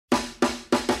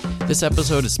This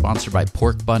episode is sponsored by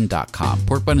porkbun.com.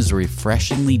 Porkbun is a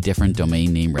refreshingly different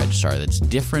domain name registrar that's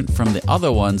different from the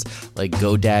other ones like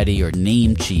GoDaddy or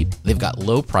Namecheap. They've got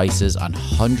low prices on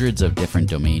hundreds of different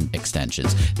domain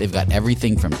extensions. They've got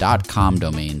everything from .com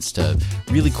domains to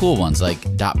really cool ones like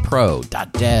 .pro,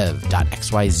 .dev,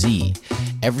 .xyz.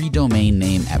 Every domain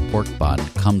name at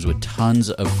Porkbun comes with tons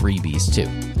of freebies too,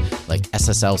 like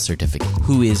SSL certificate,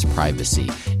 whois privacy,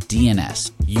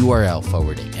 DNS, URL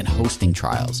forwarding, and hosting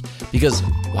trials. Because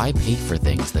why pay for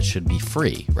things that should be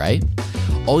free, right?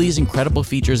 All these incredible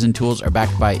features and tools are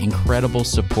backed by incredible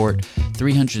support,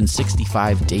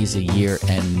 365 days a year,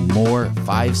 and more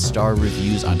 5-star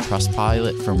reviews on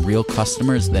Trustpilot from real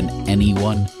customers than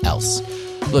anyone else.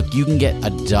 Look, you can get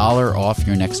 $1 off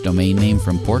your next domain name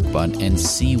from Porkbun and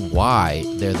see why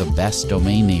they're the best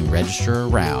domain name registrar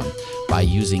around by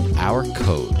using our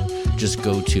code. Just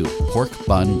go to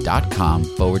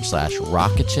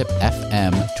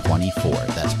porkbun.com/rocketshipfm24.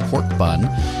 That's porkbun,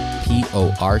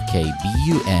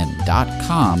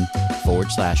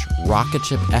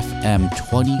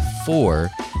 porkbun.com/rocketshipfm24.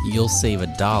 You'll save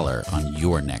 $1 on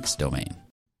your next domain.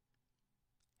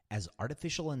 As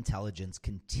artificial intelligence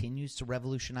continues to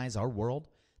revolutionize our world,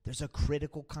 there's a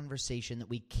critical conversation that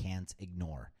we can't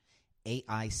ignore: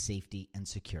 AI safety and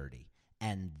security.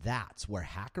 And that's where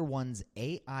HackerOne's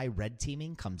AI red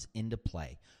teaming comes into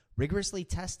play, rigorously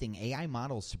testing AI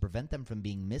models to prevent them from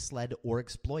being misled or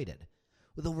exploited.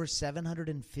 With over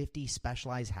 750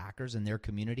 specialized hackers in their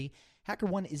community,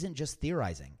 HackerOne isn't just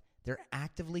theorizing. They're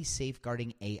actively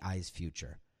safeguarding AI's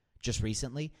future. Just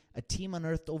recently, a team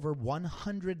unearthed over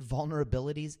 100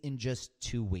 vulnerabilities in just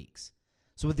 2 weeks.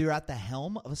 So whether you're at the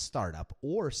helm of a startup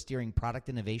or steering product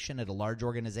innovation at a large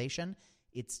organization,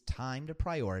 it's time to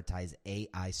prioritize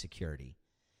AI security.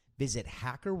 Visit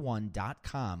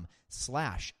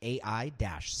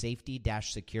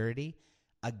hackerone.com/AI-safety-security.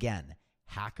 Again,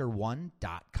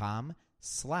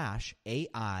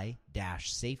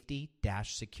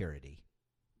 hackerone.com/AI-safety-security.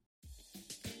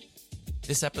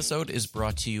 This episode is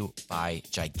brought to you by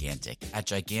Gigantic. At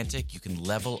Gigantic, you can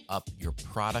level up your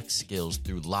product skills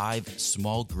through live,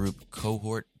 small group,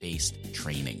 cohort-based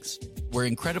trainings. We're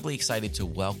incredibly excited to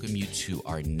welcome you to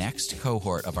our next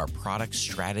cohort of our product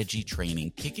strategy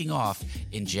training, kicking off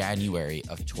in January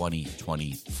of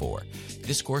 2024.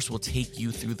 This course will take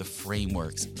you through the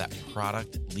frameworks that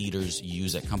product leaders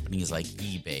use at companies like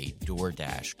eBay,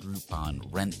 DoorDash, Groupon,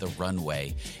 Rent the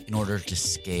Runway in order to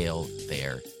scale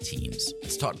their teams.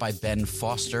 It's taught by Ben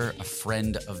Foster, a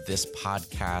friend of this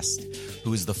podcast,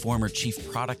 who is the former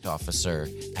chief product officer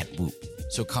at Whoop.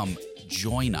 So come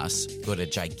join us. Go to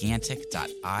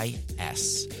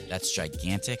gigantic.is. That's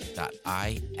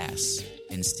gigantic.is.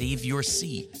 And save your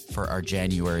seat for our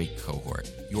January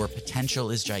cohort. Your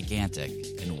potential is gigantic,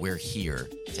 and we're here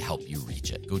to help you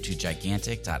reach it. Go to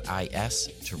gigantic.is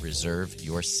to reserve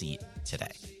your seat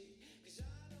today.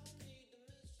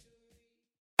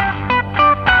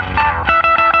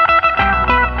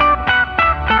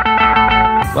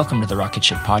 Welcome to the Rocket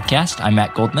Ship Podcast. I'm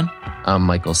Matt Goldman. I'm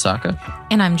Michael Saka.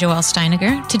 And I'm Joelle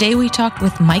Steiniger. Today we talked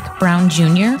with Mike Brown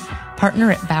Jr.,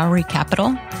 partner at Bowery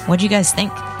Capital. What do you guys think?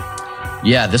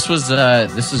 Yeah, this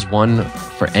is one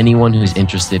for anyone who's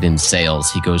interested in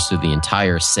sales. He goes through the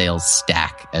entire sales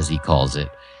stack, as he calls it,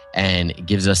 and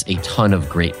gives us a ton of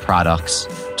great products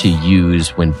to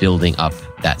use when building up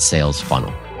that sales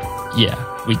funnel. Yeah,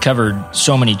 we covered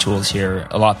so many tools here,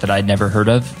 a lot that I'd never heard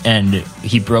of, and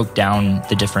he broke down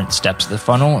the different steps of the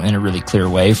funnel in a really clear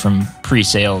way, from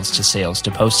pre-sales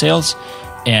to post-sales,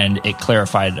 and it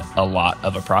clarified a lot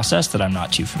of a process that I'm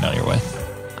not too familiar with.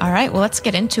 All right, well, let's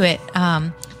get into it.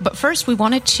 But first, we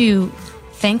wanted to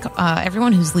thank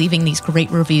everyone who's leaving these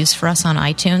great reviews for us on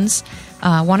iTunes.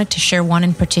 Wanted to share one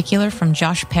in particular from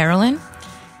Josh Parolin.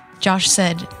 Josh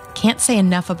said, "Can't say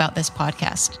enough about this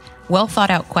podcast. Well thought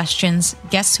out questions,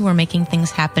 guests who are making things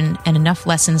happen, and enough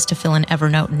lessons to fill an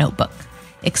Evernote notebook.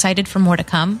 Excited for more to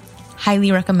come.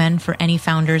 Highly recommend for any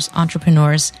founders,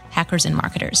 entrepreneurs, hackers, and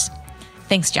marketers."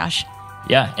 Thanks, Josh.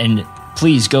 Yeah, and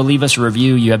please go leave us a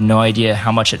review. You have no idea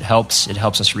how much it helps. It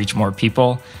helps us reach more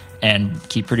people and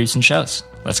keep producing shows.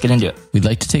 Let's get into it. We'd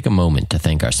like to take a moment to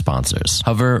thank our sponsors.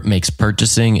 Hover makes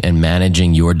purchasing and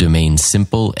managing your domain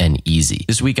simple and easy.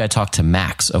 This week I talked to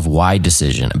Max of Y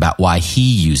Decision about why he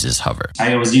uses Hover.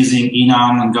 I was using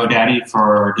Enom and GoDaddy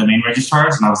for domain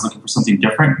registrars, and I was looking for something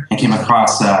different. I came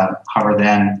across Hover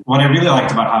then. What I really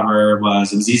liked about Hover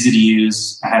was it was easy to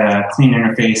use. I had a clean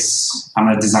interface. I'm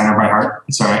a designer by heart,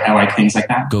 so I like things like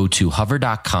that. Go to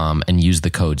hover.com and use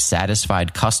the code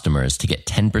SATISFIEDCustomers to get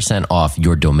 10% off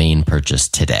your domain purchase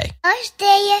today. Horse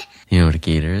there. You know what a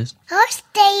gator is? Horse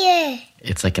there.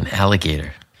 It's like an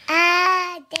alligator.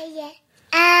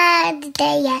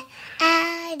 Do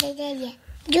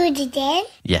it again?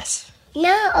 Yes.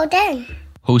 No, then.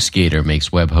 HostGator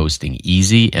makes web hosting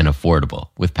easy and affordable.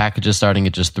 With packages starting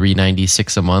at just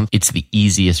 $3.96 a month, it's the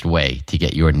easiest way to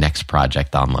get your next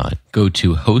project online. Go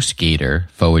to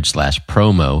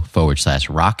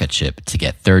HostGator/promo/rocketship to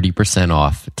get 30%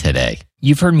 off today.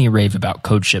 You've heard me rave about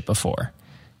CodeShip before.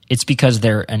 It's because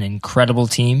they're an incredible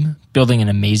team building an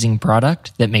amazing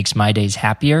product that makes my days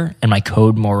happier and my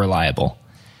code more reliable.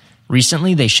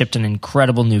 Recently, they shipped an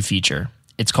incredible new feature.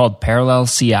 It's called Parallel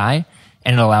CI, and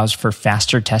it allows for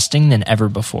faster testing than ever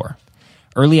before.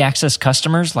 Early access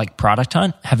customers like Product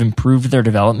Hunt have improved their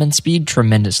development speed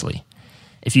tremendously.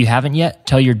 If you haven't yet,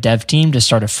 tell your dev team to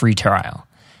start a free trial.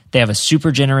 They have a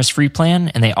super generous free plan,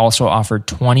 and they also offer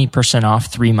 20% off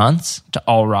 3 months to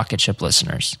all Rocketship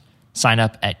listeners. Sign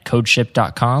up at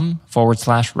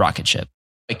codeship.com/rocketship.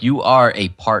 You are a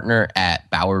partner at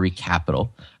Bowery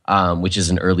Capital, which is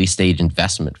an early stage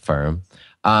investment firm.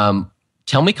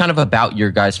 Tell me kind of about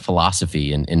your guys'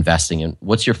 philosophy in investing, and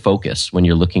what's your focus when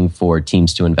you're looking for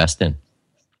teams to invest in?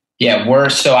 Yeah,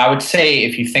 so I would say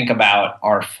if you think about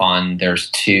our fund, there's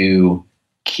 2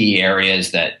 key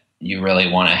areas that you really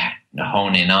want to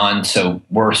hone in on. So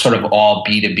we're sort of all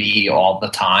B2B all the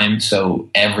time. So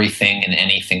everything and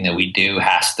anything that we do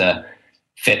has to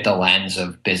fit the lens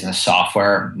of business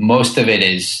software. Most of it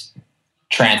is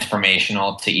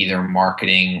transformational to either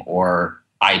marketing or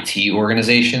IT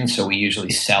organizations. So we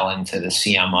usually sell into the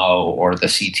CMO or the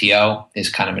CTO is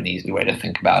kind of an easy way to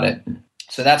think about it.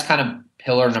 So that's kind of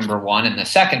pillar number 1. And the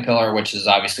second pillar, which is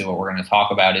obviously what we're going to talk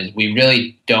about, is we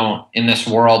really don't, in this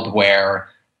world where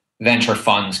venture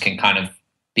funds can kind of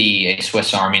be a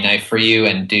Swiss Army knife for you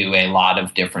and do a lot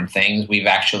of different things, we've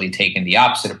actually taken the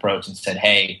opposite approach and said,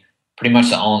 hey, pretty much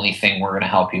the only thing we're going to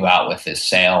help you out with is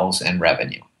sales and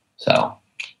revenue. So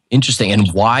interesting.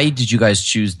 And why did you guys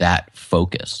choose that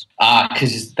focus?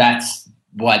 Because that's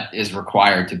what is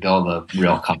required to build a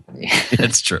real company.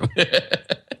 That's true.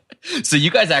 So you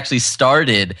guys actually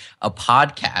started a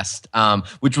podcast,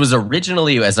 which was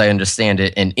originally, as I understand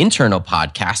it, an internal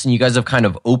podcast, and you guys have kind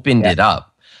of opened it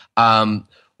up.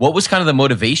 What was kind of the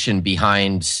motivation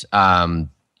behind kind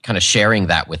of sharing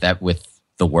that with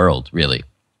the world, really?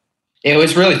 It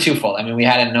was really twofold. I mean, we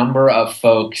had a number of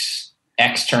folks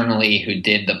externally who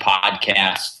did the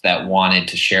podcast that wanted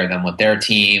to share them with their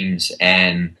teams,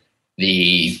 and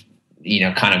the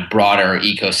kind of broader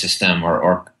ecosystem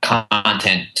or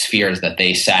content spheres that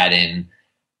they sat in.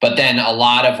 But then a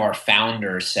lot of our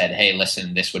founders said, hey,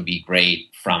 listen, this would be great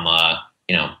from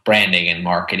branding and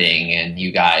marketing, and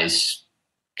you guys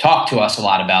talk to us a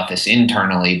lot about this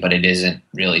internally, but it isn't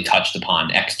really touched upon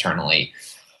externally.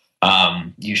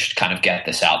 You should kind of get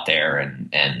this out there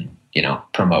and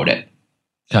promote it.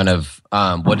 Kind of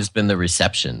what has been the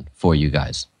reception for you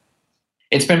guys?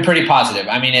 It's been pretty positive.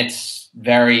 I mean, it's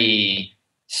very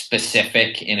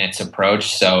specific in its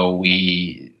approach, so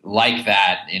we like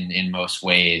that in most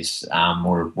ways.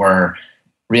 We're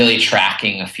really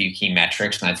tracking a few key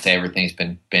metrics, and I'd say everything's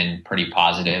been pretty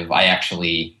positive. I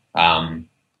actually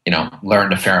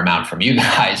learned a fair amount from you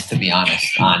guys, to be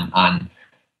honest, on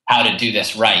how to do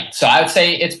this right. So I would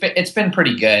say it's been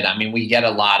pretty good. I mean, we get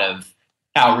a lot of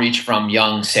outreach from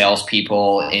young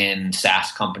salespeople in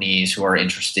SaaS companies who are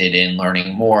interested in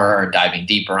learning more or diving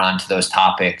deeper onto those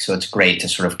topics. So it's great to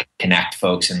sort of connect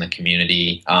folks in the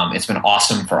community. It's been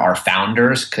awesome for our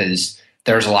founders because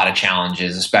there's a lot of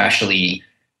challenges, especially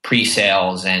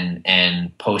pre-sales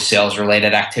and post-sales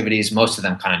related activities. Most of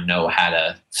them kind of know how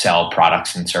to sell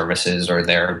products and services, or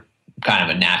they're kind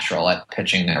of a natural at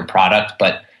pitching their product,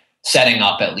 but setting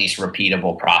up at least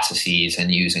repeatable processes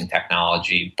and using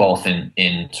technology both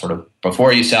in sort of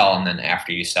before you sell and then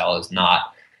after you sell is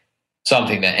not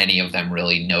something that any of them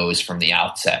really knows from the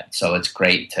outset. So it's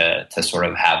great to sort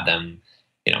of have them,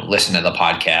 listen to the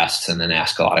podcasts and then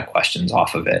ask a lot of questions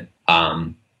off of it.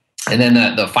 And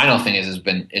then the final thing is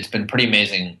it's been pretty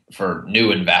amazing for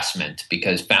new investment,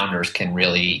 because founders can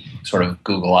really sort of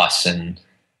Google us and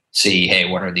see, hey,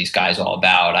 what are these guys all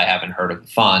about? I haven't heard of the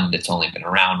fund. It's only been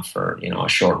around for a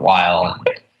short while, and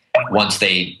once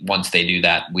they do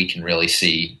that, we can really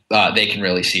see they can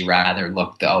really see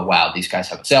oh wow, these guys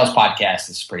have a sales podcast.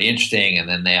 This is pretty interesting, and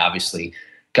then they obviously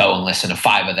go and listen to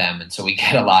 5 of them, and so we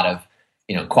get a lot of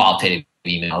qualitative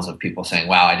emails of people saying,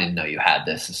 wow, I didn't know you had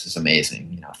this. This is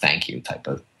amazing. Thank you type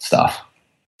of stuff.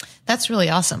 That's really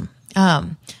awesome.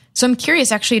 So I'm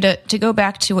curious actually to go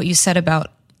back to what you said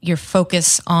about your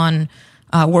focus on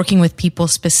working with people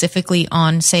specifically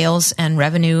on sales and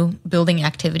revenue building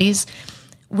activities.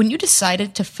 When you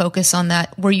decided to focus on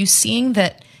that, were you seeing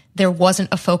that there wasn't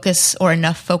a focus or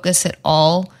enough focus at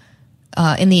all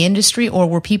in the industry, or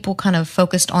were people kind of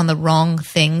focused on the wrong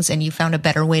things and you found a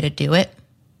better way to do it?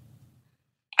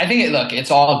 I think, look,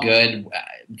 it's all good.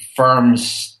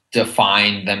 Firms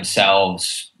define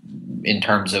themselves in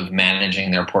terms of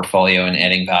managing their portfolio and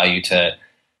adding value to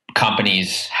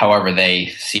companies however they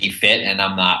see fit, and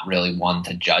I'm not really one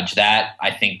to judge that.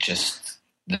 I think just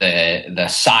the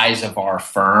size of our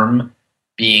firm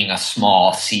being a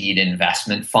small seed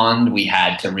investment fund, we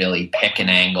had to really pick an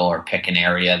angle or pick an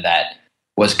area that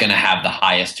was going to have the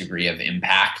highest degree of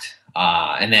impact.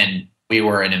 And then we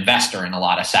were an investor in a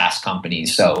lot of SaaS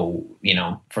companies. So,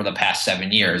 for the past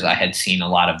 7 years, I had seen a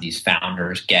lot of these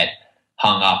founders get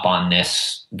hung up on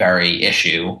this very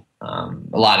issue. A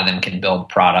lot of them can build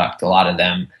product. A lot of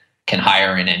them can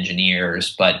hire in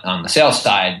engineers. But on the sales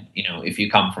side, if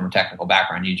you come from a technical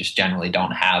background, you just generally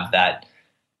don't have that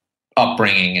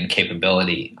upbringing and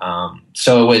capability.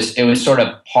 So it was sort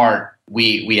of part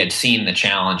we had seen the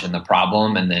challenge and the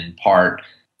problem, and then part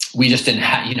we just didn't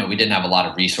have we didn't have a lot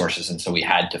of resources, and so we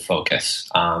had to focus.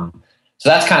 So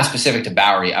that's kind of specific to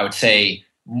Bowery. I would say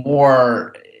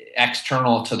more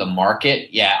external to the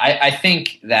market. Yeah, I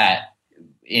think that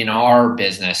in our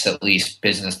business, at least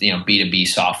business, B2B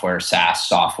software, SaaS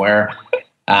software,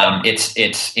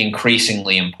 it's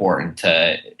increasingly important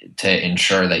to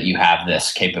ensure that you have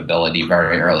this capability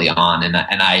very early on. And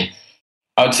I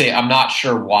would say I'm not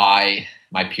sure why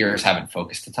my peers haven't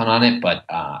focused a ton on it, but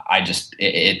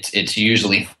it's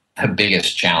usually the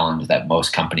biggest challenge that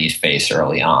most companies face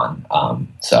early on.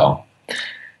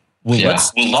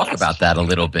 Let's talk about that a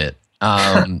little bit.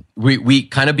 We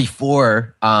kind of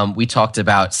before we talked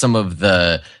about some of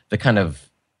the kind of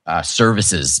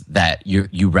services that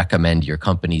you recommend your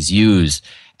companies use,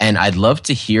 and I'd love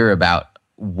to hear about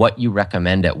what you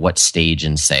recommend at what stage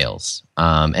in sales.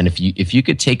 And if you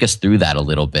could take us through that a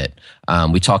little bit.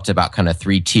 We talked about kind of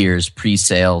 3 tiers: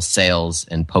 pre-sales, sales,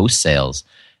 and post-sales.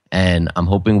 And I'm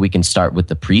hoping we can start with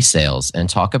the pre-sales and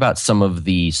talk about some of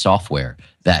the software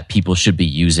that people should be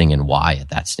using and why at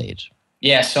that stage.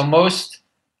 Yeah, so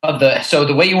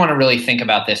the way you want to really think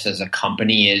about this as a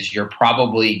company is you're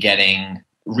probably getting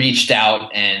reached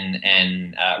out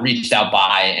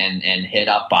by and hit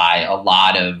up by a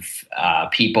lot of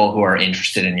people who are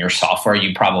interested in your software.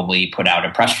 You probably put out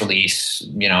a press release,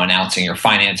 announcing your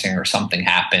financing or something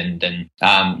happened, and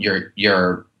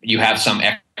you have some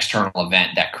external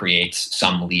event that creates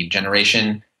some lead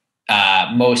generation.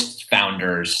 Most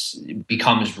founders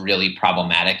becomes really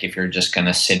problematic if you're just going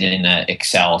to sit in an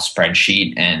Excel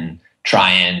spreadsheet and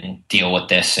try and deal with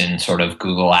this in sort of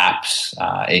Google Apps.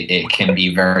 It can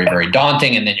be very, very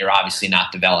daunting, and then you're obviously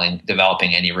not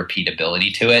developing any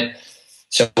repeatability to it.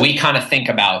 So we kind of think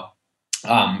about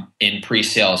in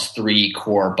pre-sales 3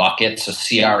 core buckets: so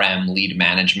CRM, lead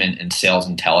management, and sales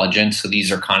intelligence. So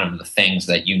these are kind of the things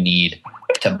that you need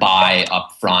to buy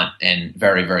up front and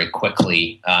very, very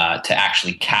quickly to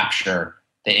actually capture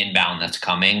the inbound that's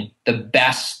coming. The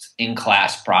best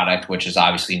in-class product, which is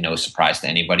obviously no surprise to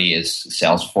anybody, is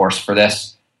Salesforce for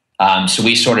this. So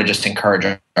we sort of just encourage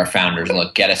our founders,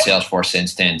 look, get a Salesforce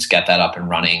instance, get that up and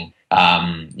running.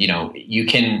 You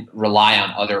can rely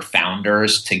on other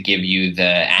founders to give you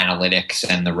the analytics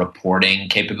and the reporting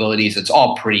capabilities. It's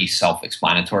all pretty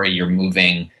self-explanatory. You're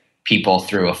moving people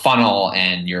through a funnel,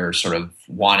 and you're sort of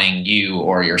wanting you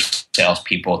or your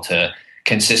salespeople to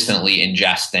consistently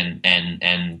ingest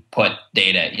and put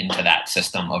data into that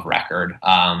system of record.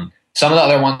 Some of the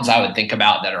other ones I would think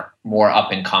about that are more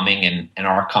up and coming and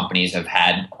our companies have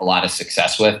had a lot of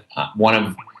success with. One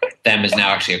of them is now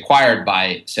actually acquired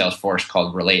by Salesforce,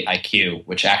 called Relate IQ,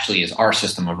 which actually is our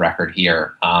system of record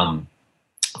here,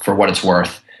 for what it's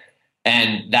worth.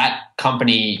 And that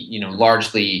company,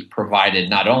 largely provided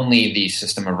not only the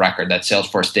system of record that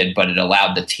Salesforce did, but it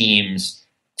allowed the teams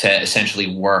to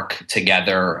essentially work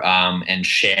together and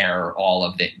share all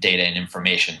of the data and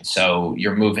information. So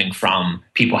you're moving from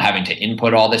people having to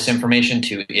input all this information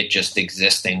to it just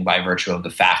existing by virtue of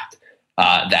the fact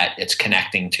that it's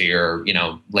connecting to your,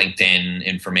 LinkedIn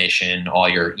information, all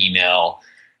your email,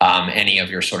 any of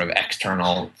your sort of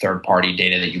external third-party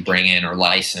data that you bring in or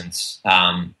license.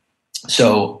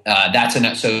 So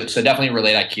definitely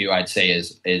Relate IQ, I'd say,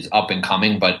 is up and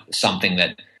coming, but something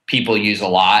that people use a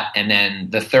lot. And then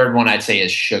the third one I'd say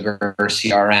is Sugar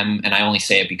CRM. And I only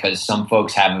say it because some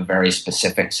folks have a very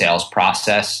specific sales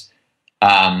process,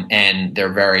 and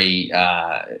they're very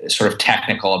sort of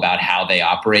technical about how they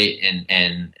operate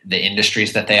and the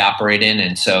industries that they operate in.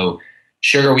 And so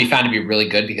Sugar we found to be really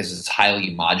good because it's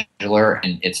highly modular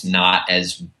and it's not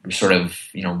as sort of,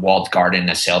 walled garden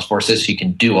as Salesforce is. So you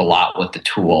can do a lot with the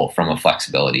tool from a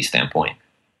flexibility standpoint.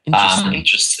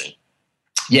 Interesting.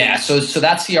 Yeah, so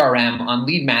that CRM on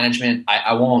lead management,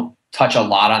 I won't touch a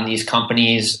lot on these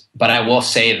companies, but I will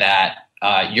say that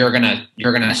you're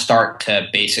gonna start to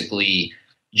basically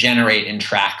generate and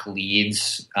track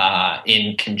leads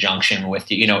in conjunction with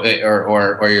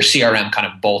or your CRM kind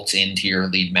of bolts into your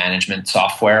lead management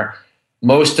software.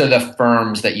 Most of the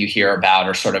firms that you hear about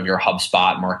are sort of your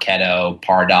HubSpot, Marketo,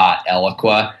 Pardot,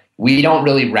 Eloqua. We don't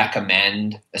really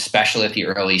recommend, especially at the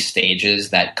early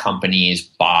stages, that companies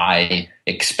buy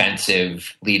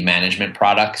expensive lead management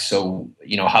products. So,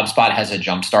 HubSpot has a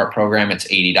Jumpstart program. It's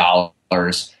 $80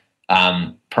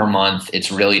 per month.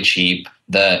 It's really cheap.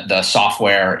 The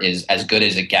software is as good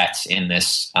as it gets in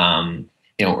this,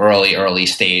 early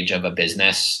stage of a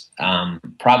business.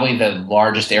 Probably the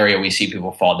largest area we see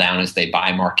people fall down is they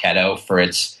buy Marketo for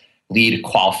its lead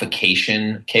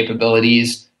qualification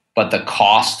capabilities. But the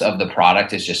cost of the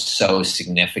product is just so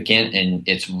significant, and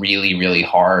it's really, really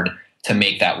hard to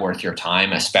make that worth your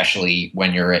time, especially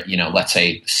when you're at, let's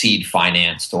say seed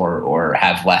financed or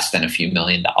have less than a few $1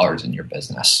 million in your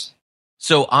business.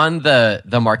 So on the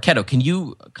Marketo, can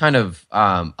you kind of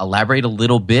elaborate a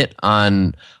little bit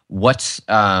on what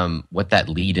that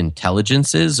lead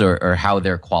intelligence is, or how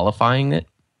they're qualifying it?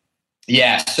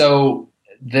 Yeah. So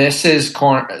this is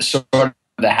sort of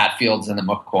the Hatfields and the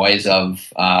McCoys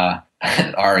of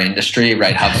our industry,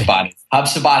 right?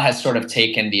 HubSpot has sort of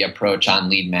taken the approach on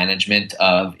lead management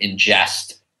of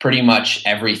ingest pretty much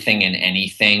everything and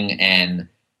anything, and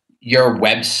your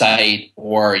website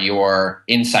or your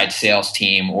inside sales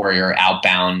team or your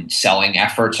outbound selling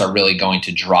efforts are really going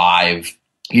to drive,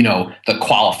 the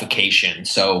qualification.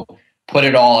 So put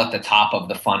it all at the top of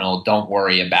the funnel. Don't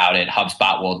worry about it.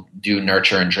 HubSpot will do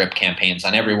nurture and drip campaigns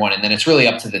on everyone. And then it's really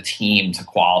up to the team to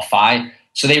qualify.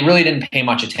 So they really didn't pay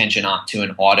much attention to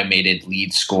an automated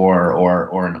lead score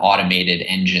or an automated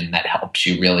engine that helps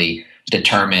you really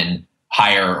determine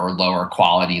higher or lower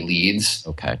quality leads.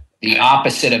 Okay. The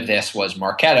opposite of this was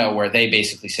Marketo, where they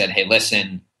basically said, hey,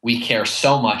 listen, we care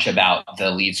so much about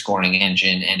the lead scoring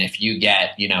engine. And if you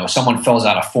get, someone fills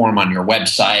out a form on your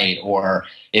website, or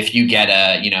if you get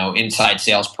a, inside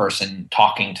salesperson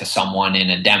talking to someone in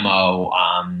a demo,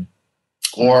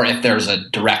 or if there's a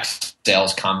direct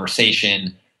sales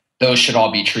conversation, those should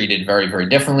all be treated very, very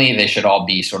differently. They should all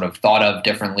be sort of thought of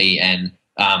differently. And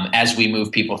as we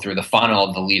move people through the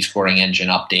funnel, the lead scoring engine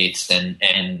updates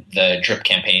and the drip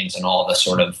campaigns and all the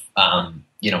sort of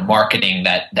marketing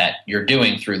that you're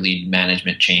doing through lead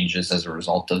management changes as a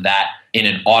result of that in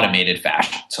an automated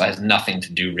fashion. So it has nothing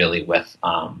to do really with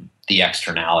the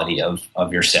externality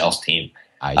of your sales team.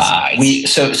 I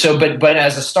see. But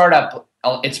as a startup,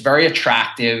 it's very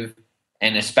attractive.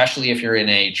 And especially if you're in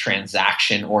a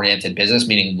transaction-oriented business,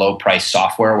 meaning low-price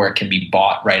software where it can be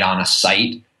bought right on a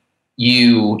site,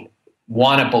 you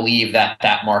want to believe that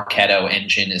Marketo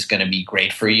engine is going to be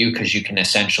great for you because you can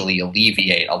essentially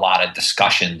alleviate a lot of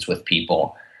discussions with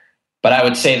people. But I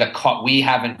would say we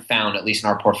haven't found, at least in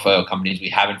our portfolio companies, we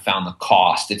haven't found the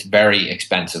cost. It's very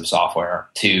expensive software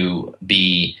to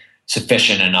be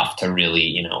sufficient enough to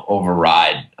really,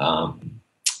 override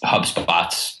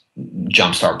HubSpot's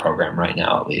Jumpstart program right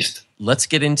now, at least. Let's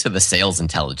get into the sales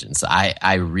intelligence.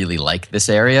 I really like this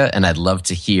area, and I'd love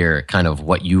to hear kind of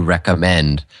what you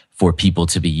recommend for people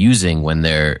to be using when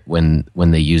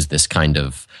they use this kind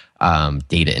of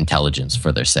data intelligence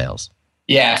for their sales.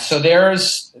 Yeah, so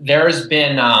there's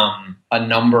been a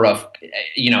number of,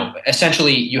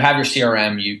 essentially you have your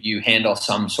CRM, you handle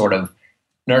some sort of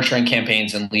nurturing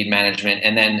campaigns and lead management.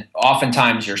 And then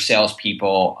oftentimes your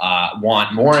salespeople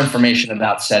want more information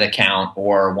about said account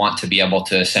or want to be able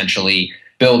to essentially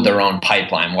build their own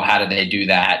pipeline. Well, how do they do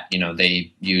that?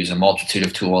 They use a multitude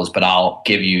of tools, but I'll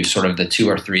give you sort of the 2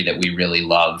 or 3 that we really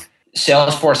love.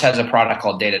 Salesforce has a product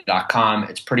called Data.com.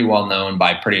 It's pretty well known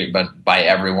by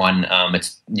everyone.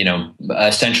 It's,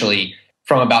 essentially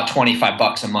from about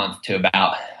 $25 a month to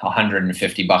about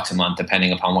 $150 a month,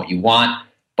 depending upon what you want.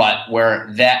 But where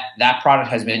that product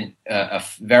has been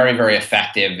very, very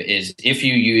effective is if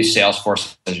you use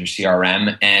Salesforce as your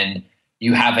CRM and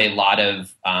you have a lot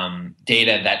of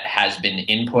data that has been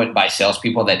input by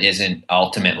salespeople that isn't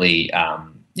ultimately,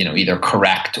 either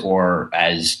correct or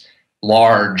as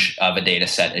large of a data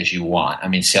set as you want. I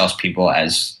mean, salespeople,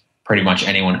 as pretty much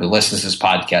anyone who listens to this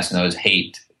podcast knows,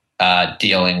 hate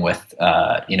dealing with,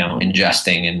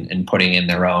 ingesting and putting in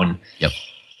their own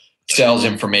sales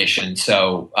information.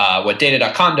 So what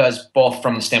Data.com does, both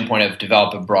from the standpoint of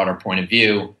develop a broader point of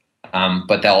view,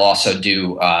 but they'll also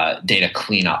do data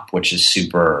cleanup, which is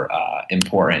super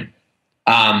important.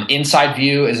 Inside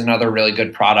View is another really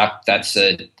good product. That's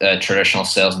a traditional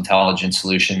sales intelligence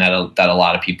solution that a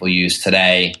lot of people use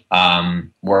today.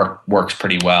 Works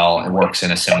pretty well. It works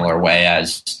in a similar way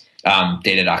as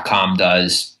Data.com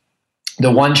does.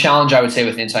 The one challenge I would say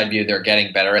with Inside View, they're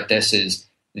getting better at this, is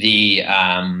the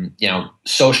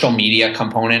social media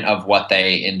component of what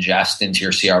they ingest into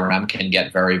your CRM can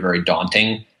get very, very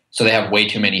daunting. So they have way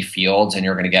too many fields, and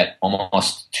you're going to get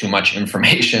almost too much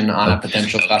information on a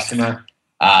potential customer.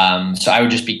 So I would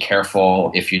just be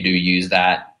careful if you do use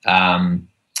that. And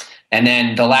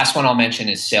then the last one I'll mention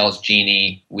is Sales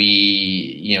Genie.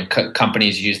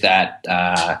 Companies use that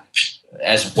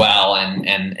as well,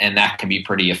 and that can be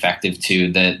pretty effective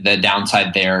too. The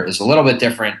downside there is a little bit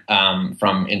different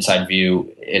from Inside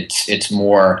View. It's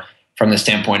more from the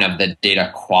standpoint of the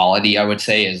data quality, I would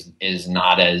say, is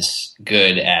not as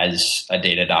good as a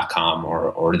Data.com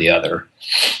or the other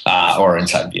or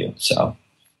Inside View.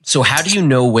 So how do you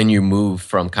know when you move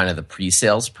from kind of the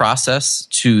pre-sales process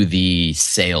to the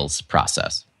sales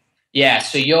process? Yeah,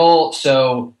 so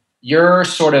you're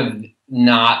sort of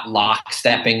not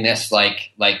lockstepping this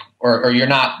or you're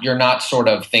not sort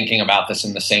of thinking about this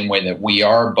in the same way that we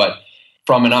are, but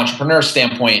from an entrepreneur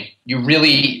standpoint, you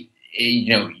really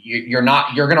you're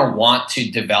going to want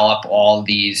to develop all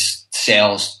these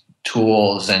sales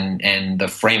tools and the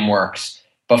frameworks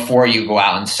before you go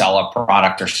out and sell a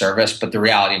product or service. But the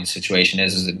reality of the situation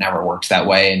is it never works that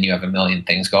way, and you have a million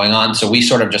things going on. So we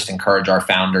sort of just encourage our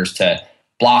founders to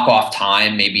block off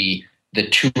time, maybe the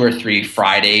 2 or 3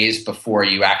 Fridays before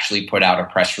you actually put out a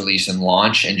press release and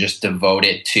launch, and just devote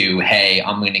it to, hey,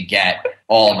 I'm going to get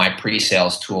all of my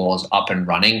pre-sales tools up and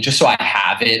running just so I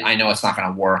have it. I know it's not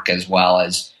going to work as well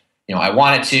as I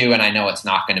want it to, and I know it's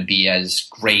not going to be as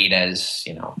great as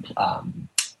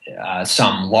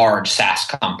some large SaaS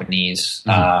companies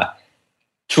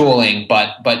tooling,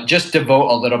 but just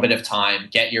devote a little bit of time,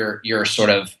 get your sort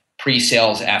of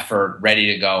pre-sales effort ready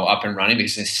to go up and running,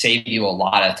 because it saves you a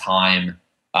lot of time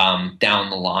down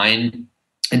the line.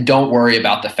 And don't worry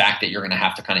about the fact that you're going to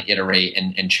have to kind of iterate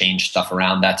and change stuff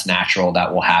around. That's natural.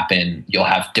 That will happen. You'll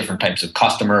have different types of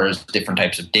customers, different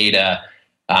types of data.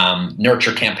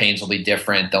 Nurture campaigns will be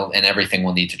different, and everything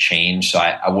will need to change. So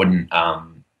I wouldn't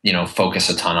focus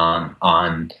a ton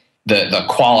on the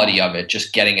quality of it,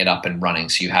 just getting it up and running.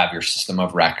 So you have your system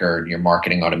of record, your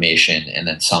marketing automation, and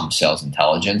then some sales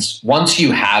intelligence. Once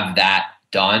you have that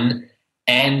done,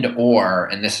 and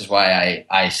this is why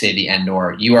I say the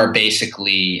you are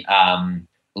basically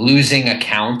losing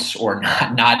accounts or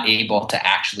not able to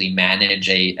actually manage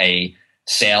a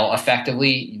sale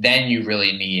effectively, then you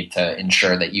really need to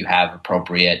ensure that you have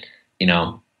appropriate,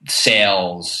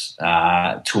 sales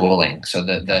tooling. So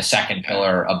the second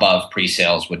pillar above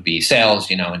pre-sales would be sales,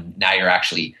 and now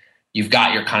you've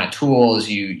got your kind of tools.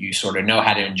 You sort of know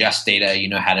how to ingest data, you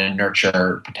know how to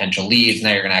nurture potential leads.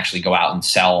 Now you're going to actually go out and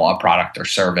sell a product or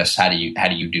service. How do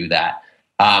you do that?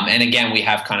 And again, we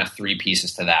have kind of 3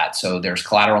 pieces to that. So there's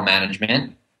collateral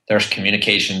management, there's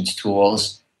communications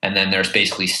tools, and then there's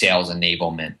basically sales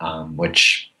enablement,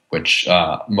 which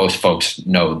most folks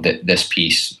know this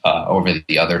piece over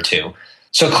the other 2.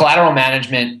 So collateral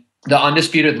management, the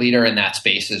undisputed leader in that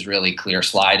space is really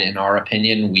ClearSlide, in our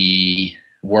opinion. We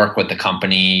work with the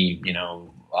company,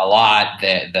 a lot.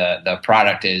 The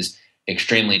product is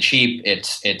extremely cheap.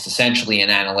 It's essentially an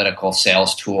analytical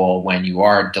sales tool. When you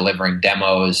are delivering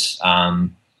demos,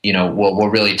 we'll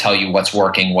really tell you what's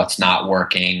working, what's not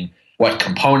working, what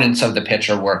components of the pitch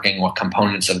are working, what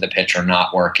components of the pitch are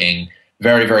not working.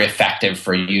 Very, very effective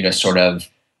for you to sort of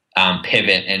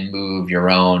pivot and move your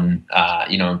own,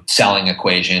 selling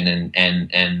equation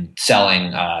and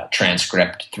selling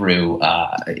transcript through,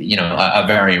 a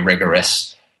very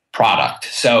rigorous product.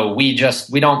 So we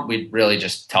really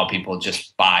just tell people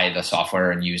just buy the software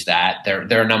and use that. There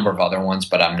are a number of other ones,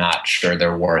 but I'm not sure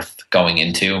they're worth going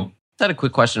into. I had a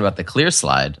quick question about the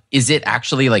ClearSlide. Is it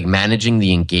actually like managing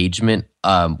the engagement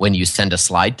when you send a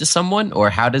slide to someone,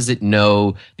 or how does it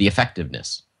know the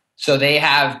effectiveness? So they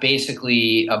have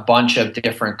basically a bunch of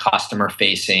different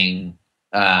customer-facing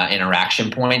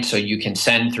interaction points. So you can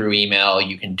send through email,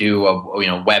 you can do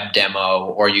a web demo,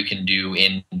 or you can do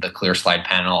in the ClearSlide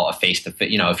panel a face-to-face.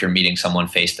 If you're meeting someone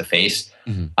face-to-face,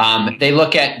 they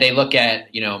look at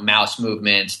mouse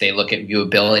movements, they look at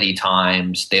viewability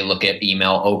times, they look at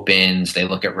email opens, they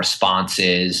look at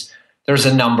responses. There's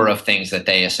a number of things that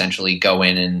they essentially go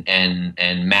in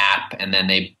and map, and then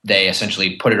they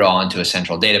essentially put it all into a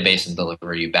central database and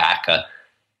deliver you back a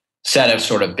set of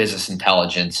sort of business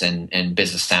intelligence and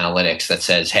business analytics that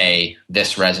says, hey,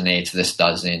 this resonates, this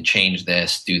doesn't, change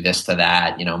this, do this to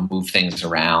that, move things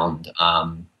around.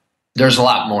 there's a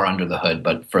lot more under the hood,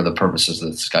 but for the purposes of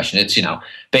the discussion, it's,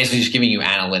 basically just giving you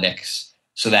analytics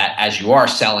so that as you are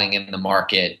selling in the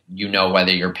market,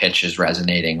 whether your pitch is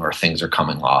resonating or things are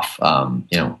coming off,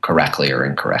 correctly or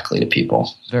incorrectly to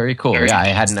people. Very cool. Yeah, I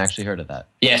hadn't actually heard of that.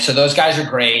 Yeah, so those guys are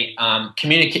great.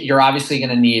 You're obviously going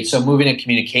to need, so moving to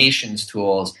communications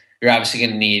tools, you're obviously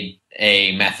going to need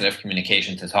a method of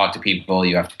communication to talk to people.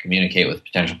 You have to communicate with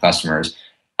potential customers.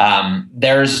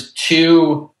 There's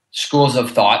two schools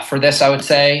of thought for this, I would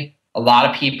say. A lot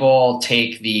of people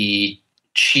take the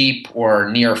cheap or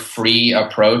near free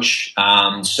approach.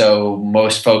 So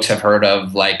most folks have heard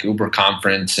of like Uber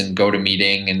Conference and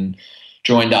GoToMeeting and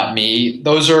Join.me. And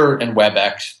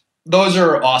WebEx. Those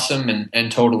are awesome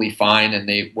and totally fine, and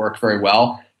they work very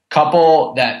well.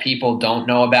 Couple that people don't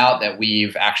know about that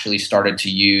we've actually started to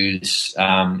use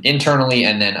internally,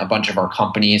 and then a bunch of our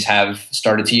companies have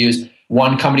started to use.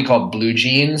 One company called Blue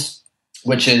Jeans,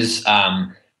 which is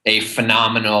a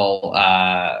phenomenal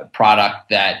product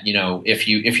that, if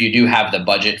you do have the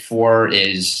budget for,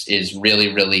 is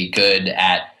really, really good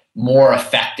at more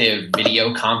effective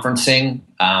video conferencing.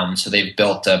 So they've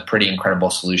built a pretty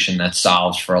incredible solution that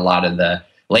solves for a lot of the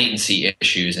latency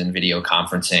issues in video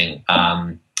conferencing.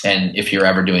 And if you're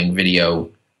ever doing video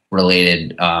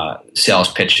related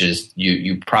sales pitches,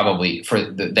 you probably,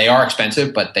 they are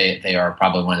expensive, but they are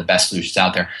probably one of the best solutions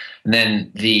out there. And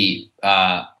then the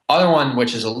other one,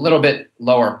 which is a little bit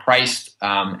lower priced,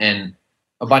 and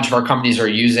a bunch of our companies are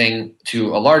using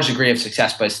to a large degree of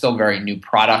success, but it's still a very new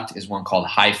product, is one called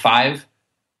High5.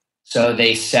 So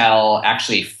they sell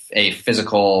actually a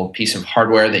physical piece of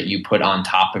hardware that you put on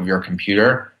top of your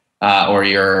computer or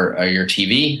your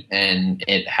TV, and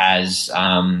it has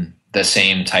the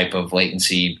same type of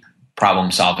latency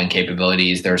problem-solving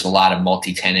capabilities. There's a lot of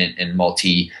multi-tenant and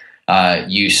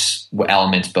multi-use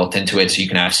elements built into it, so you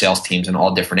can have sales teams in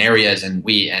all different areas. And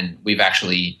we've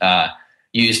actually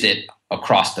used it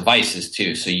across devices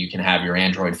too. So you can have your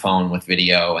Android phone with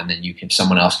video, and then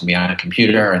someone else can be on a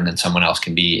computer, and then someone else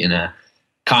can be in a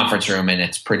conference room, and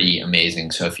it's pretty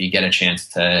amazing. So if you get a chance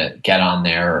to get on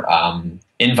their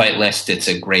invite list, it's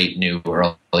a great new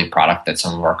early product that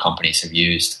some of our companies have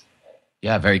used.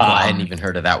 Yeah, very cool. I hadn't even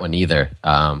heard of that one either.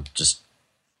 Just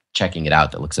checking it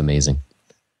out. That looks amazing.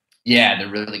 Yeah, they're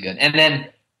really good. And then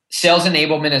sales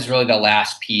enablement is really the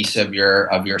last piece of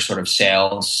your sort of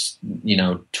sales,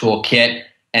 toolkit.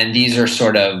 And these are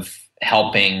sort of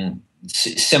helping,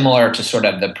 similar to sort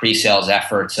of the pre-sales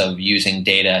efforts of using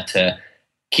data to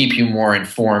keep you more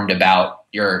informed about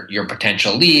your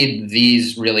potential lead.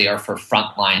 These really are for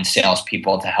frontline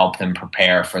salespeople to help them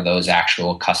prepare for those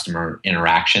actual customer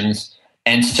interactions.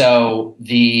 And so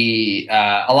a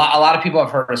lot of people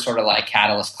have heard of sort of like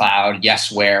Catalyst Cloud.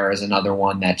 Yesware is another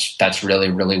one that's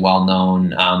really, really well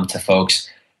known to folks.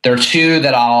 There are two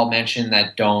that I'll mention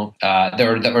that don't that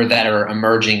are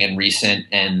emerging and recent,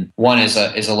 and one is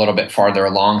a little bit farther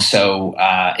along. So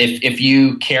if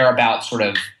you care about sort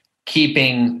of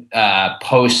keeping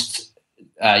post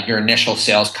your initial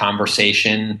sales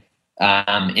conversation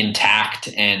intact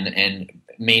and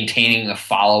maintaining the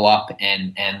follow-up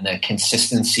and the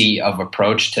consistency of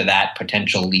approach to that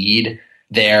potential lead,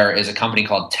 there is a company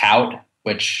called Tout,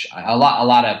 which a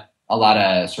lot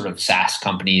of sort of SaaS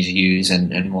companies use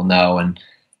and will know. And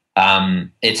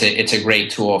it's a great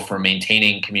tool for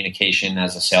maintaining communication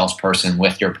as a salesperson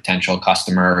with your potential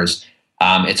customers.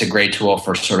 It's a great tool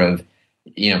for sort of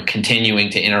continuing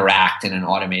to interact in an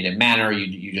automated manner.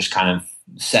 You just kind of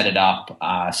set it up,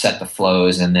 set the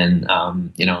flows, and then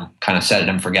kind of set it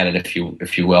and forget it,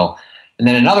 if you will. And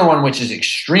then another one, which is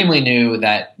extremely new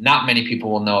that not many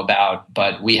people will know about,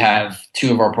 but we have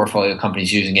two of our portfolio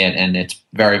companies using it, and it's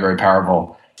very, very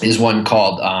powerful, is one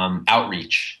called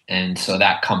Outreach. And so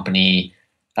that company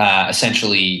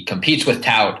essentially competes with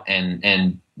Tout,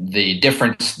 and the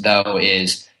difference though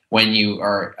is when you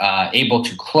are able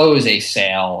to close a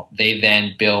sale, they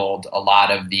then build a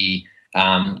lot of the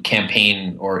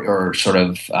campaign or sort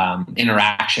of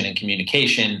interaction and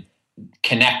communication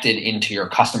connected into your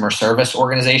customer service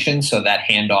organization. So that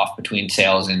handoff between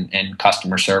sales and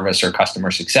customer service or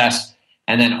customer success,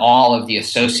 and then all of the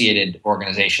associated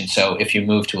organizations. So if you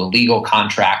move to a legal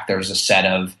contract, there's a set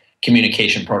of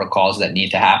communication protocols that need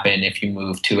to happen. If you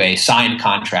move to a signed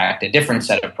contract, a different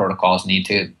set of protocols need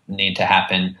to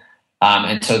happen.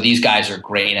 And so these guys are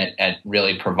great at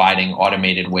really providing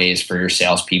automated ways for your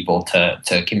salespeople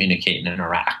to communicate and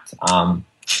interact.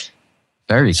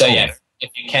 Very cool. So yeah, if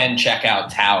you can, check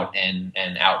out Tout and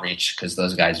Outreach, because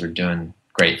those guys are doing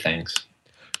great things.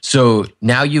 So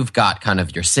now you've got kind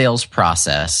of your sales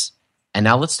process, and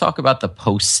now let's talk about the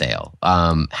post sale.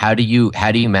 How do you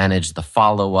manage the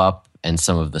follow up? and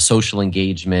some of the social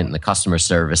engagement and the customer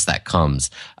service that comes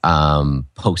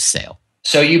post sale?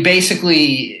 So you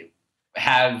basically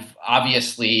have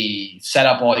obviously set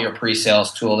up all your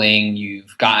pre-sales tooling.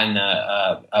 You've gotten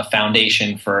a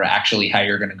foundation for actually how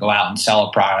you're going to go out and sell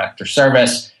a product or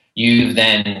service. You've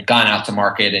then gone out to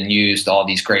market and used all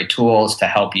these great tools to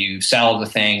help you sell the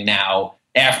thing. Now,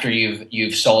 after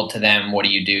you've sold to them, what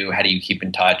do you do? How do you keep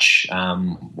in touch?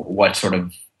 What sort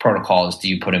of protocols do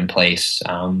you put in place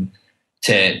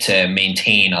to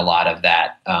maintain a lot of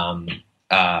that?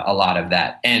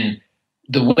 And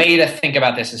the way to think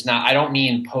about this is not, I don't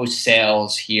mean post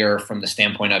sales here from the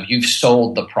standpoint of you've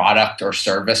sold the product or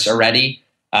service already.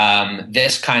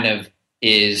 This kind of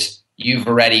is you've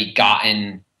already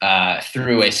gotten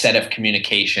through a set of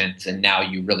communications, and now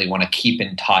you really want to keep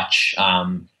in touch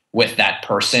with that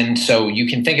person. So you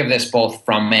can think of this both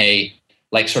from a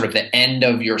like sort of the end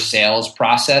of your sales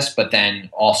process, but then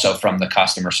also from the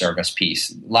customer service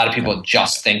piece. A lot of people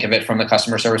just think of it from the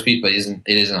customer service piece, but it isn't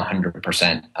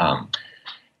 100%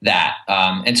 that.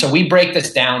 And so we break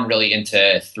this down really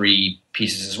into three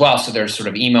pieces as well. So there's sort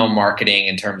of email marketing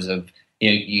in terms of,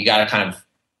 you got to kind of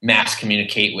mass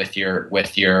communicate with your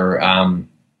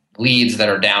leads that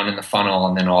are down in the funnel,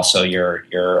 and then also your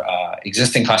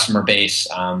existing customer base.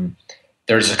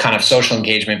 There's a kind of social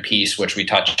engagement piece, which we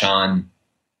touched on,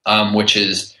 which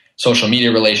is social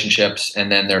media relationships.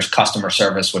 And then there's customer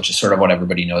service, which is sort of what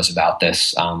everybody knows about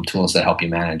this, tools that help you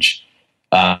manage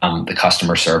the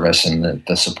customer service and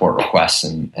the support requests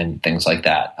and things like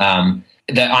that. On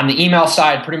the email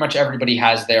side, pretty much everybody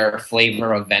has their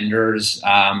flavor of vendors.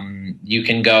 You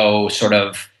can go sort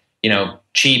of,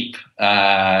 cheap,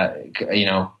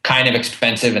 kind of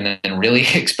expensive, and then really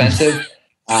expensive.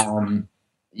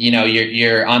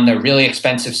 You're on the really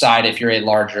expensive side if you're a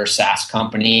larger SaaS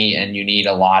company and you need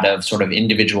a lot of sort of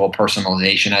individual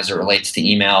personalization as it relates to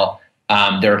email.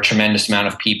 There are a tremendous amount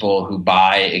of people who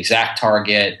buy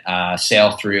ExactTarget,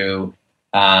 Sailthrough,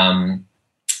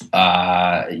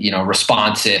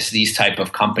 Responsys, these type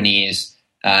of companies.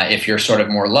 If you're sort of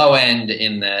more low end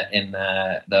in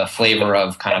the flavor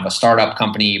of kind of a startup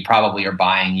company, you probably are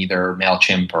buying either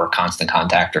MailChimp or Constant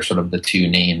Contact, or sort of the two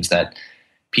names that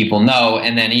people know.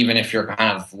 And then even if you're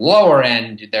kind of lower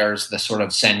end, there's the sort of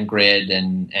SendGrid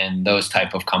and those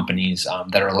type of companies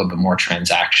that are a little bit more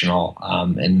transactional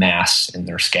and mass in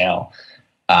their scale.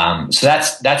 So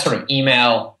that's sort of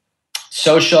email.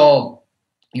 Social,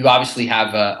 you obviously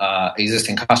have a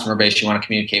existing customer base you want to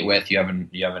communicate with. You have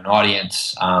an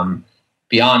audience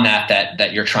beyond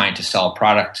that you're trying to sell a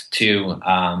product to.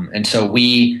 And so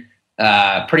we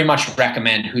pretty much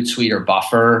recommend Hootsuite or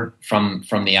Buffer from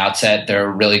the outset.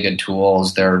 They're really good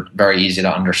tools. They're very easy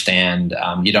to understand.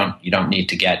 You don't need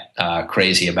to get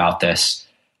crazy about this.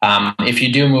 If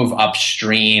you do move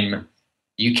upstream,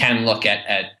 you can look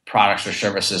at products or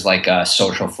services like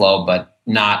Socialflow, but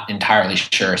not entirely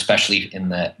sure, especially in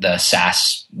the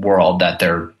SaaS world, that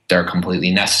they're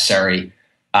completely necessary.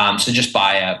 So just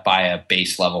buy a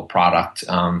base level product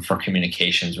for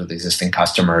communications with existing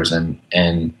customers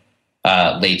and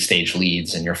late stage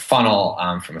leads in your funnel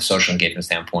from a social engagement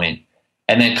standpoint.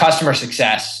 And then customer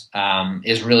success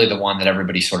is really the one that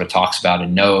everybody sort of talks about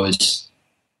and knows.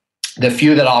 The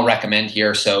few that I'll recommend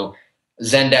here, so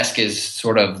Zendesk is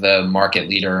sort of the market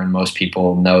leader, and most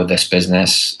people know this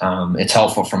business. It's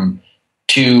helpful from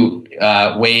two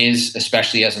ways,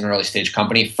 especially as an early stage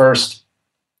company. First,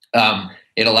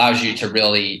 it allows you to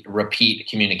really repeat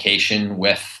communication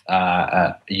with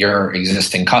your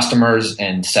existing customers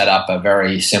and set up a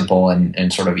very simple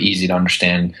and sort of easy to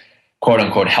understand, quote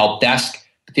unquote, help desk.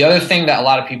 But the other thing that a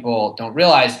lot of people don't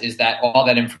realize is that all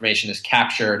that information is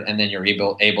captured, and then you're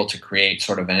able to create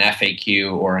sort of an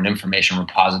FAQ or an information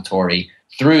repository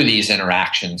through these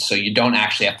interactions. So you don't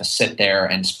actually have to sit there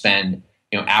and spend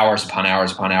hours upon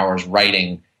hours upon hours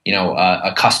writing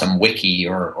a custom wiki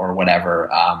or whatever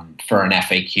for an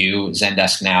FAQ.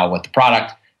 Zendesk now with the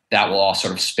product, that will all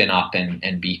sort of spin up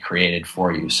and be created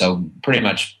for you. So pretty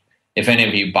much, if any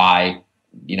of you buy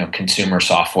consumer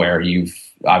software, you've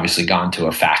obviously gone to a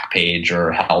FAQ page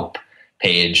or help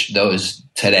page. Those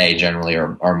today generally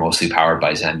are mostly powered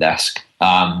by Zendesk.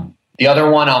 The other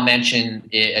one I'll mention,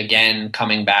 again,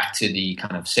 coming back to the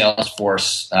kind of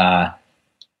Salesforce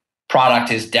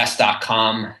product, is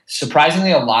Desk.com.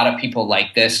 Surprisingly, a lot of people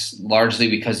like this, largely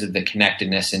because of the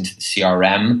connectedness into the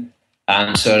CRM.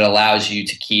 So it allows you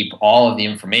to keep all of the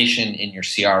information in your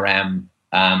CRM,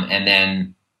 and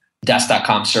then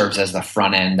Desk.com serves as the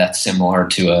front end that's similar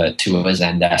to a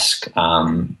Zendesk,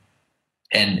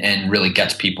 and really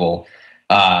gets people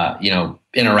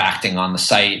interacting on the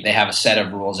site. They have a set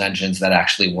of rules engines that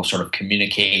actually will sort of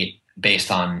communicate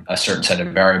based on a certain set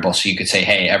of variables. So you could say,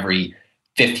 hey, every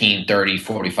 15, 30,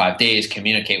 45 days,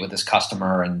 communicate with this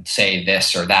customer and say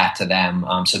this or that to them.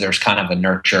 So there's kind of a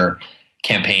nurture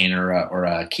campaign or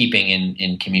a keeping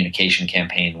in communication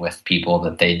campaign with people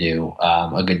that they do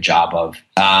a good job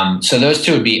of. So those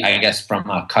two would be, I guess, from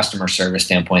a customer service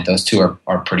standpoint, those two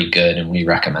are pretty good, and we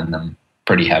recommend them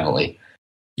pretty heavily.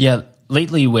 Yeah,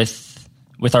 lately with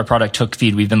our product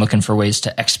HookFeed, we've been looking for ways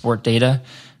to export data.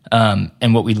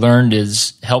 And what we learned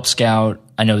is Help Scout,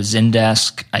 I know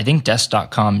Zendesk, I think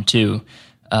Desk.com too,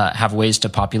 have ways to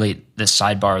populate this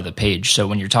sidebar of the page. So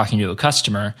when you're talking to a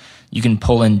customer, you can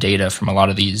pull in data from a lot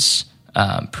of these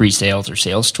pre-sales or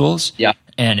sales tools. Yeah.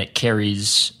 And it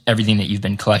carries everything that you've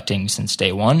been collecting since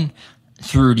day one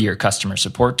through to your customer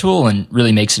support tool and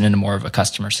really makes it into more of a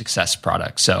customer success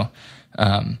product. So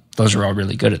those are all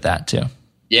really good at that too.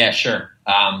 Yeah, sure.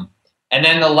 And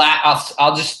then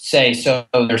I'll just say, so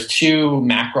there's two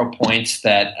macro points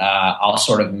that I'll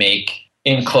sort of make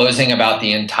in closing about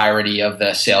the entirety of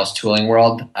the sales tooling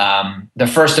world. The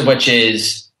first of which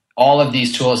is all of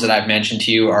these tools that I've mentioned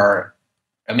to you are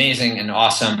amazing and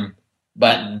awesome,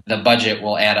 but the budget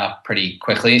will add up pretty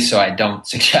quickly. So I don't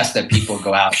suggest that people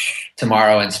go out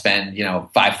tomorrow and spend,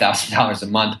 $5,000 a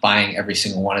month buying every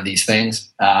single one of these things.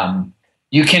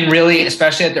 You can really,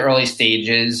 especially at the early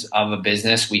stages of a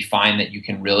business, we find that you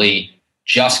can really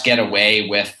just get away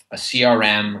with a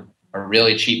CRM, a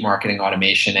really cheap marketing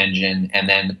automation engine, and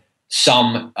then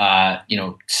some,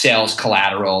 sales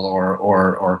collateral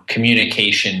or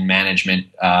communication management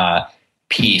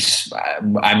piece.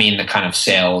 I mean, the kind of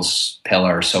sales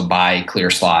pillar. So buy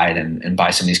ClearSlide and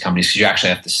buy some of these companies because you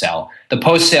actually have to sell. The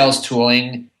post-sales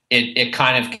tooling, it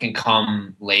kind of can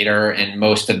come later, and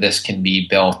most of this can be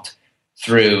built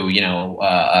through,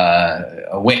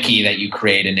 a wiki that you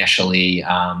create initially.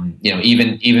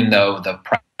 Even though the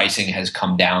pricing has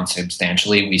come down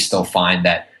substantially, we still find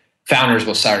that founders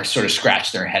will sort of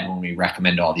scratch their head when we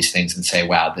recommend all these things and say,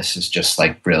 wow, this is just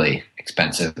like really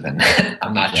expensive and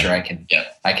I'm not sure I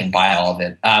can buy all of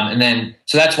it. And then,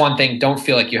 so that's one thing. Don't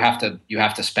feel like you have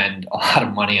to spend a lot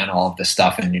of money on all of this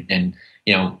stuff. And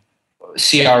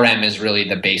CRM is really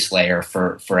the base layer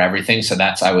for everything. So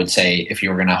that's, I would say, if you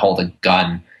were going to hold a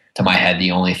gun to my head,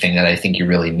 the only thing that I think you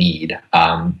really need.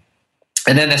 And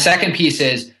then the second piece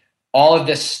is all of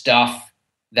this stuff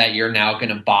that you're now going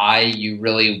to buy, you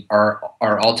really are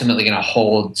ultimately going to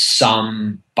hold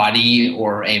somebody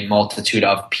or a multitude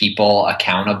of people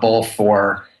accountable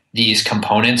for these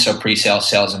components. So pre-sales,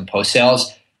 sales, and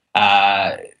post-sales.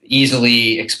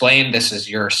 Easily explained, this is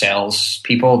your sales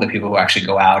people, the people who actually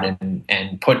go out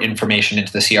and put information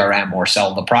into the CRM or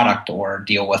sell the product or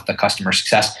deal with the customer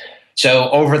success. So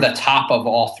over the top of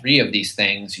all three of these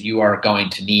things, you are going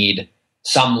to need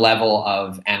some level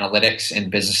of analytics and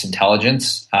business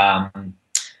intelligence.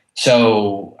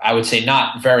 So I would say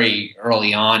not very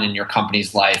early on in your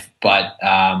company's life, but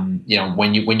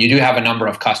when you do have a number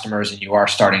of customers and you are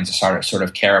starting to sort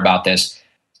of care about this,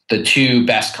 the two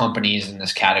best companies in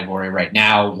this category right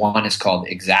now, one is called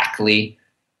Xactly.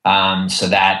 So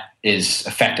that is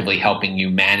effectively helping you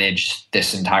manage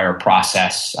this entire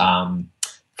process from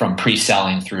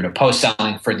pre-selling through to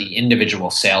post-selling for the individual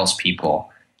salespeople.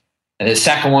 And the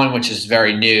second one, which is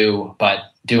very new but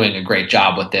doing a great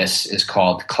job with this, is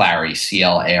called Clari,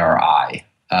 CLARI.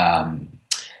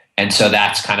 And so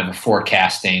that's kind of a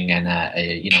forecasting and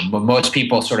most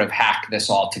people sort of hack this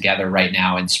all together right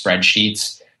now in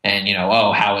spreadsheets. And,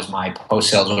 how is my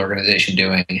post-sales organization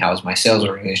doing? How is my sales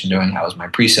organization doing? How is my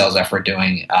pre-sales effort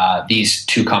doing? These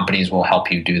two companies will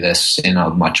help you do this in a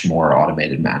much more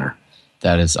automated manner.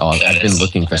 That is awesome. I've been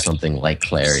looking for something like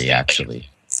Clari, actually.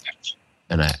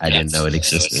 And I didn't know it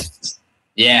existed.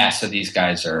 Yeah, so these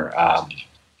guys are,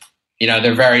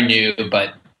 they're very new,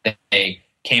 but they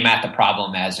came at the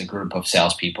problem as a group of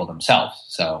salespeople themselves.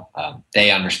 So they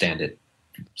understand it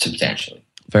substantially.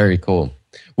 Very cool.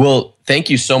 Well, thank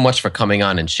you so much for coming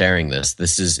on and sharing this.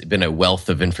 This has been a wealth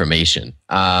of information.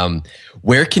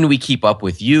 Where can we keep up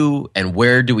with you, and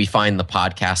where do we find the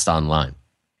podcast online?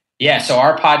 Yeah, so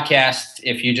our podcast,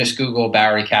 if you just Google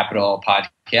Bowery Capital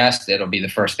Podcast, it'll be the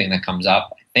first thing that comes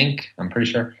up, I think. I'm pretty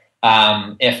sure.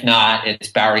 If not, it's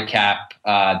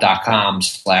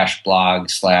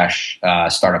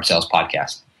bowerycap.com/blog/startup sales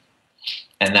podcast.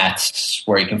 And that's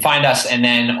where you can find us. And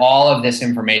then all of this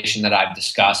information that I've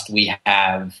discussed, we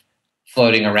have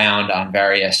floating around on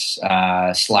various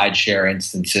SlideShare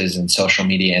instances and social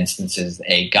media instances,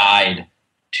 a guide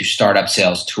to startup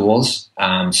sales tools.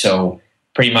 So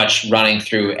pretty much running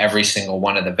through every single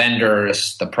one of the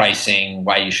vendors, the pricing,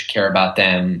 why you should care about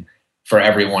them for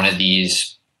every one of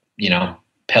these,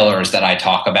 pillars that I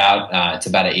talk about. It's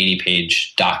about an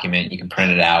 80-page document. You can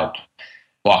print it out,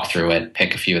 walk through it,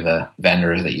 pick a few of the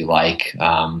vendors that you like,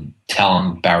 tell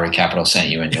them Bowery Capital sent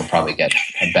you, and you'll probably get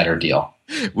a better deal.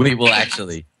 We will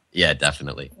actually. Yeah,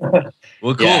 definitely. Well,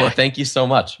 cool. Yeah. Well, thank you so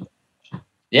much.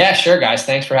 Yeah, sure, guys.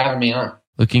 Thanks for having me on.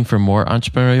 Looking for more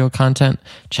entrepreneurial content?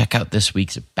 Check out this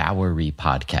week's Bowery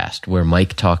podcast, where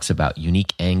Mike talks about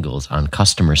unique angles on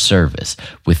customer service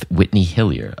with Whitney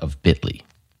Hillier of Bitly.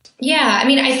 Yeah, I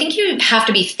mean, I think you have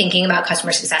to be thinking about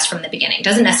customer success from the beginning. It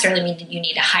doesn't necessarily mean that you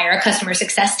need to hire a customer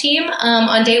success team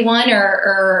on day one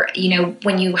or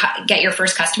when you get your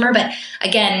first customer. But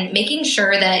again, making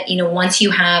sure that, once you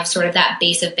have sort of that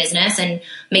base of business and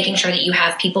making sure that you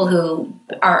have people who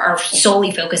are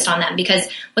solely focused on them, because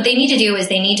what they need to do is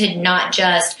they need to not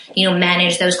just,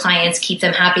 manage those clients, keep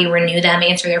them happy, renew them,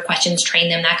 answer their questions, train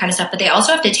them, that kind of stuff. But they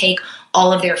also have to take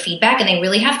all of their feedback, and they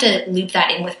really have to loop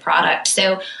that in with product.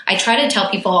 So I try to tell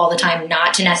people all the time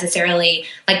not to necessarily,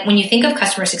 like when you think of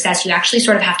customer success, you actually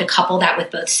sort of have to couple that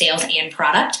with both sales and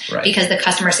product, right? Because the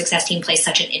customer success team plays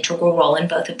such an integral role in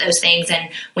both of those things. And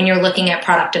when you're looking at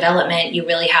product development, you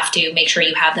really have to make sure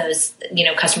you have those,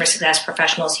 customer success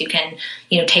professionals who can,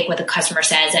 take what the customer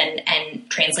says and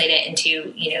translate it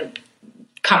into,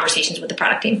 conversations with the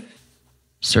product team.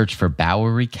 Search for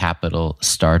Bowery Capital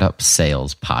Startup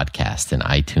Sales Podcast in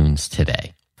iTunes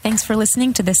today. Thanks for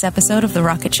listening to this episode of the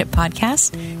Rocket Ship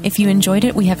Podcast. If you enjoyed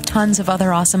it, we have tons of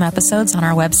other awesome episodes on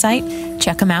our website.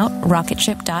 Check them out,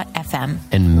 rocketship.fm.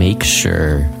 And make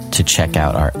sure to check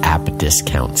out our app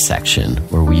discount section,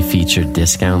 where we feature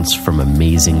discounts from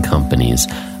amazing companies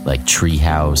like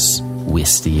Treehouse,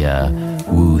 Wistia,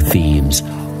 Woo Themes,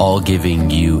 all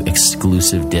giving you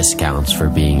exclusive discounts for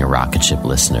being a Rocket Ship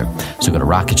listener. So go to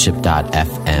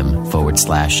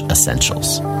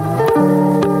rocketship.fm/essentials.